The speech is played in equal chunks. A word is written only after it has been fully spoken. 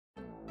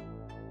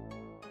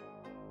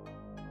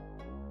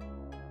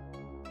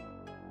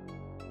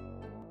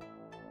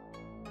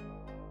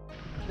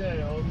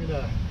Okay, I'm going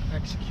to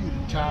execute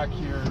a tack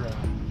here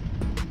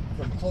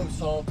from close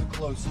haul to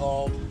close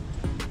haul.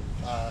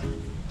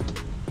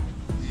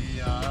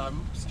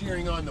 I'm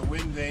steering on the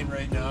Windvane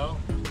right now.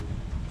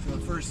 So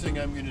the first thing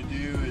I'm going to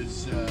do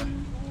is I'm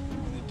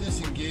going to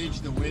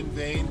disengage the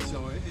Windvane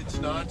so it's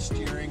not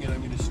steering, and I'm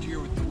going to steer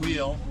with the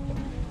wheel.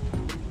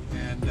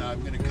 And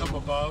I'm going to come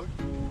about,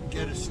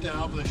 get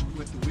established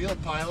with the wheel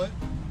pilot,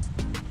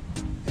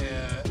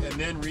 and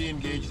then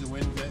re-engage the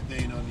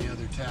Windvane on the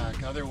other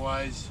tack.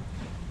 Otherwise,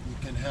 you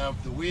can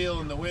have the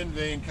wheel and the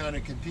Windvane kind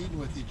of competing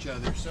with each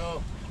other.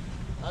 So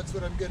that's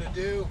what I'm going to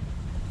do.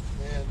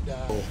 And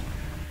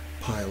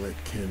pilot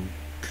can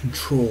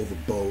control the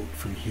boat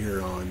from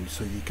here on.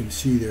 So you can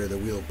see there the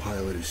wheel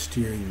pilot is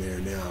steering there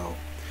now.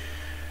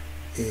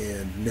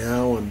 And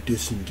now I'm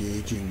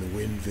disengaging the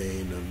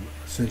Windvane. I'm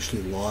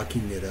essentially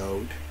locking it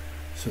out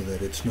so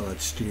that it's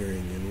not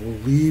steering. And we'll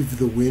leave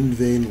the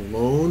Windvane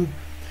alone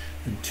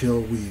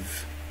until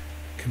we've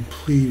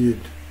completed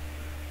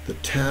the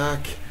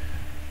tack.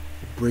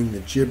 We'll bring the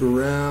jib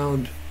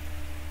around.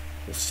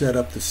 We'll set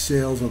up the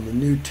sails on the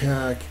new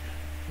tack.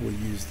 We'll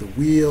use the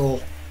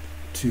wheel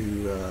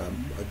to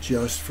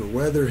adjust for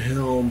weather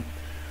helm,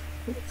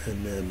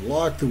 and then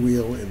lock the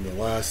wheel, and the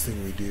last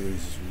thing we do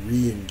is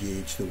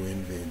re-engage the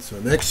Windvane. So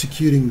I'm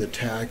executing the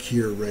tack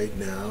here right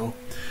now,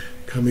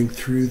 coming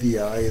through the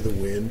eye of the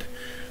wind,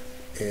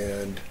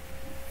 and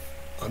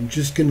I'm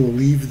just going to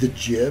leave the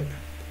jib.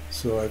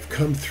 So I've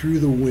come through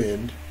the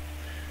wind,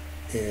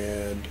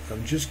 and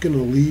I'm just going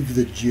to leave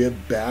the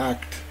jib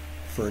backed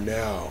for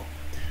now.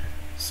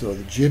 So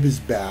the jib is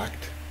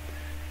backed,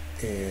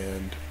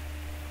 and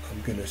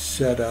I'm going to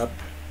set up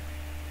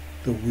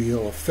the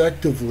wheel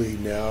effectively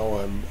now.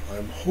 I'm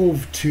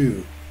hove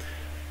to,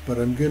 but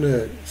I'm going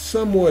to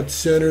somewhat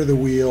center the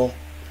wheel,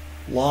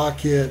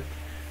 lock it,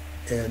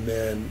 and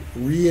then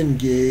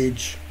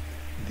re-engage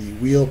the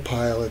wheel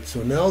pilot.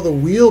 So now the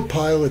wheel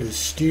pilot is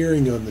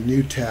steering on the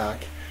new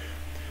tack,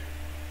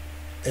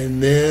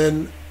 and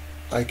then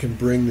I can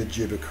bring the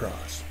jib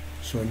across.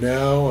 So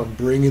now I'm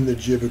bringing the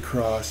jib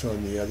across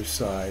on the other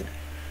side.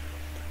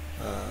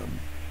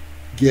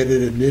 Get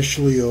it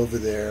initially over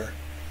there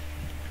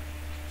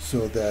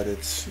so that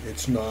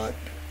it's not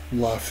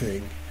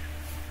luffing.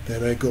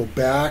 Then I go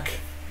back.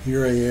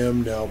 Here I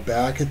am now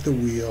back at the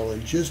wheel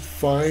and just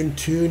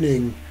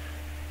fine-tuning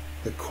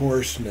the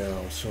course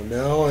now. So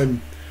now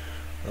I'm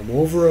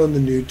over on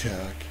the new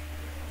tack.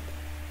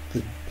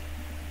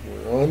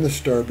 We're on the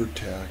starboard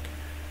tack,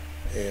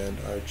 and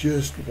I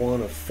just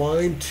want to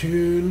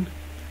fine-tune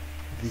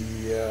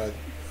the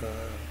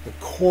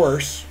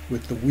course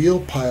with the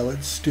wheel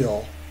pilot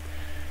still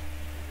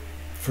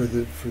for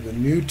the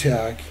new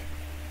tack.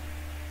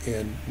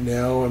 And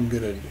now I'm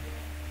going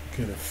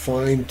to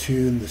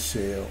fine-tune the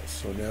sails.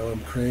 So now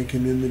I'm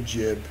cranking in the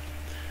jib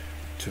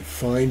to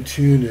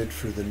fine-tune it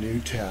for the new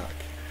tack.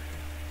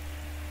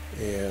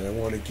 And I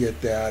want to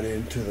get that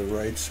into the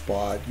right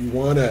spot. You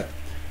want to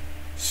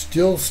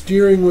still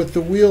steering with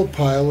the wheel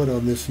pilot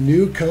on this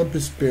new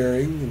compass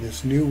bearing and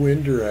this new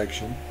wind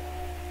direction.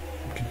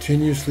 I'm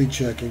continuously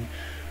checking.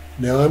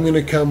 Now I'm going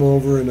to come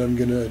over and I'm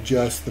going to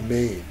adjust the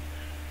main.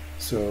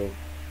 So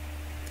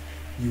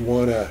you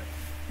want to,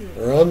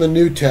 or on the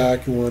new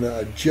tack, you want to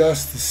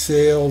adjust the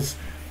sails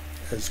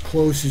as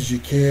close as you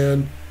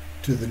can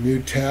to the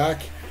new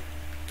tack.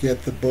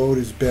 Get the boat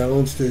as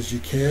balanced as you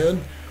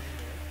can.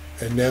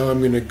 And now I'm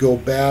going to go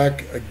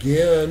back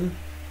again,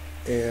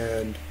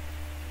 and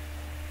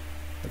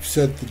I've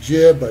set the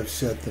jib, I've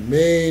set the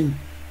main,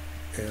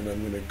 and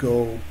I'm going to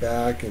go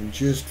back and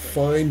just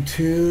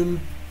fine-tune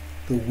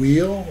the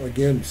wheel.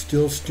 Again,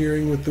 still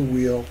steering with the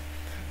wheel,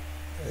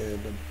 and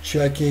I'm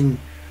checking.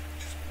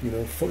 You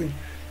know,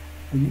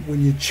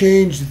 when you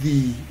change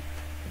the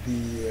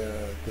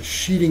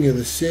sheeting of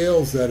the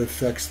sails, that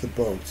affects the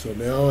boat. So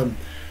now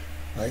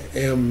I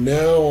am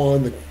now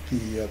on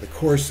the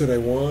course that I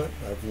want.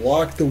 I've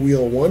locked the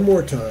wheel one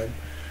more time,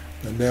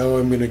 and now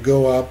I'm going to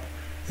go up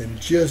and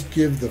just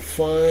give the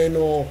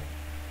final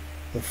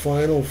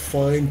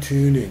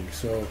fine-tuning.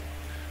 So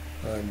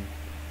I'm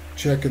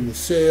checking the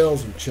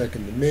sails, I'm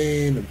checking the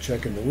main, I'm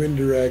checking the wind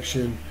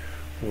direction.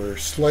 We're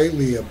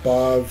slightly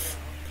above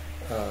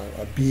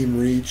a beam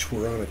reach.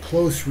 We're on a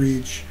close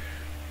reach,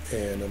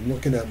 and I'm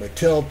looking at my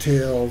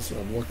telltales,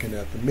 I'm looking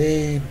at the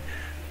main,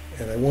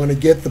 and I want to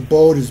get the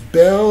boat as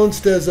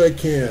balanced as I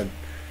can.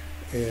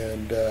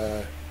 And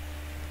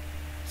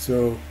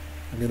so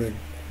I'm going to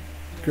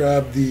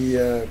grab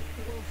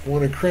I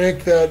want to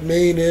crank that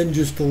main in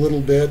just a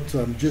little bit.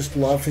 So I'm just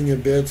luffing a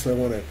bit, so I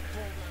want to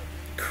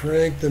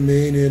crank the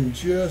main in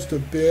just a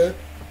bit.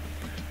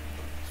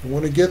 So I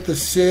want to get the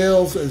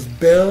sails as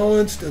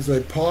balanced as I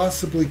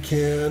possibly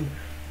can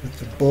with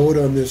the boat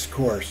on this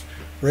course.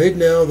 Right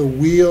now the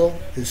wheel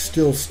is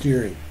still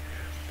steering,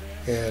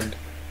 and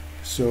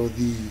so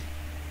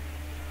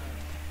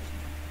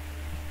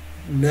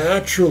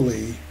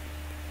naturally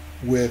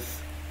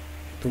with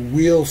the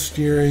wheel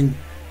steering,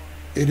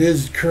 it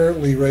is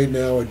currently right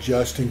now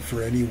adjusting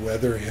for any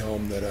weather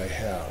helm that I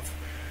have.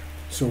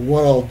 So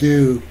what I'll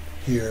do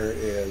here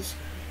is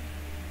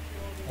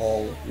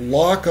I'll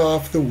lock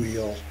off the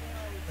wheel,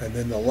 and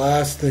then the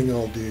last thing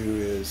I'll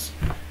do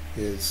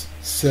is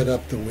set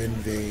up the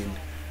Windvane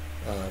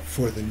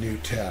for the new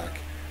tack.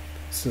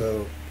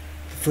 So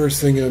the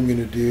first thing I'm going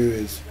to do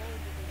is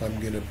I'm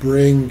going to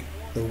bring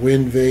the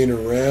Windvane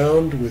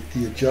around with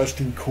the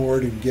adjusting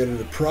cord and get it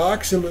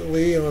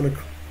approximately on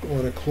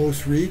a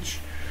close reach.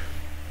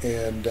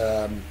 And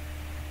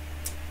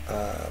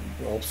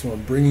also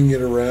I'm bringing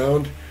it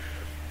around.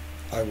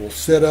 I will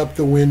set up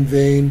the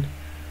Windvane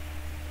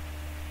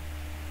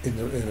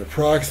in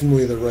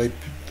approximately the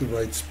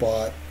right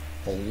spot.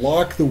 I'll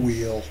lock the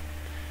wheel,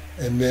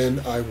 and then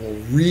I will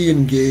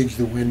re-engage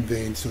the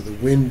Windvane so the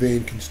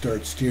Windvane can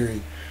start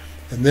steering.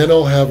 And then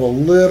I'll have a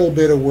little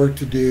bit of work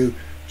to do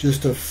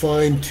just to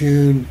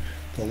fine-tune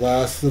the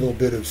last little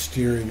bit of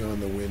steering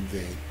on the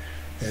Windvane.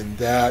 And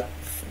that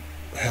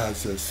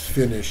has us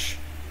finish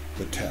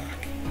the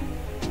tack.